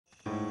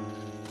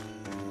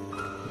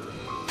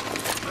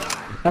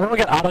Everyone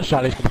get auto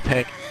shotties for the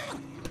tank.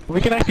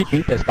 We can actually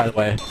beat this, by the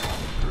way.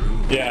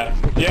 Yeah,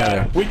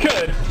 yeah, we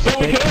could. So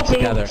we could also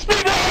together.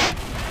 speed run!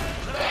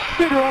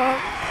 Speed run!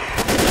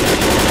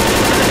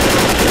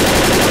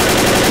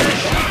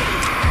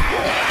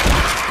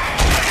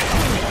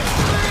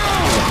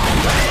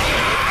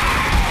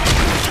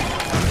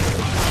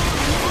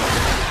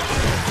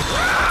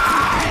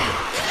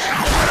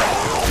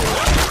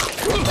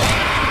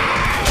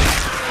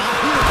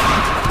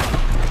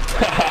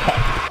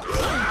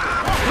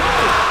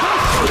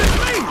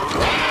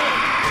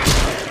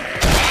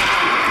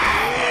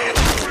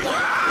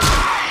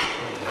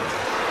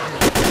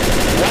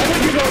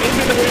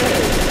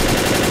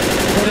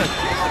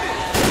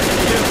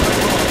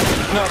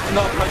 No,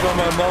 I got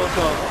my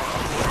Molotov.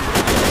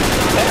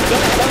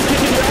 I'm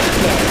kicking your ass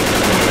now.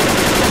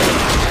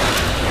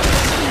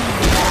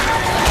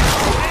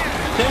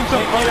 Tank's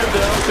on fire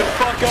though, so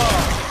fuck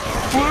off.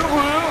 Woo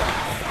woo!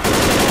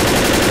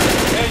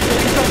 Hey,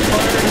 Tank's on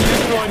fire and he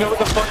doesn't really know what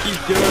the fuck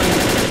he's doing.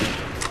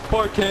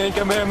 Poor Tank,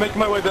 I'm making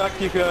my way back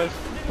to you guys.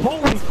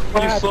 Holy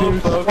crap,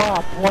 dude,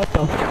 Swap, what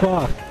the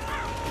fuck?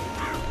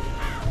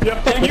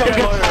 Yep, Tank on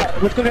fire.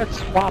 Let's go get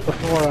Swap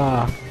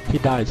before, he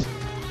dies.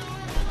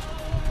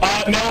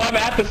 No, I'm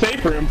at the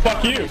safe room.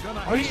 Fuck you.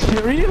 Are you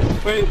serious?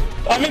 Wait,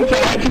 I'm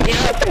inside.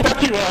 Yeah,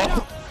 fuck you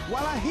all.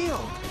 While I heal.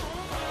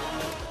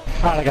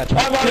 Alright, I got you.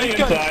 I'm on the Tank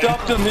got inside.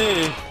 stuck to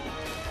me.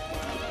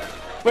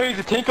 Wait, is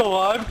the Tank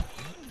alive?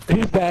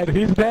 He's dead,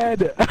 he's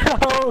dead.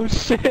 Oh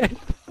shit.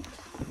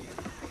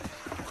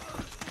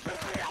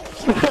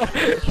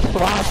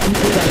 Swap, you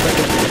do that.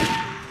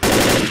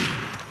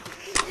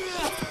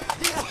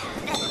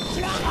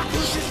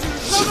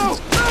 No!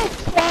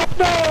 Swap,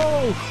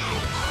 no!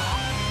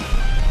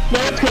 No,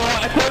 it's cool.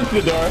 I closed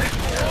the door.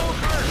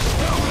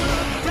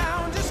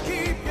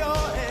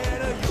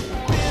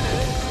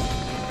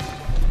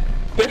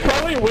 There's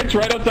probably a witch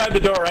right outside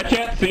the door. I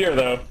can't see her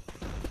though.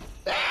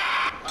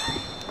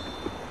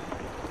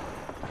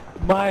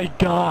 My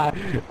god.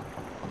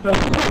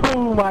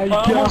 Oh my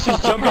god. I almost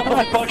just jumped off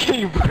the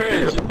fucking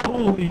bridge.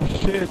 Holy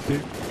shit,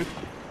 dude.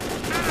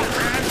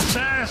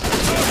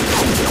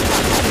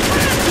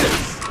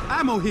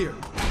 Ammo here.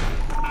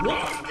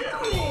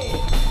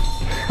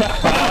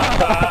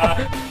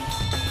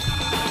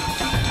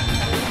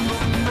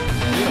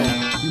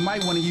 You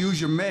might want to use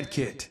your med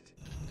kit.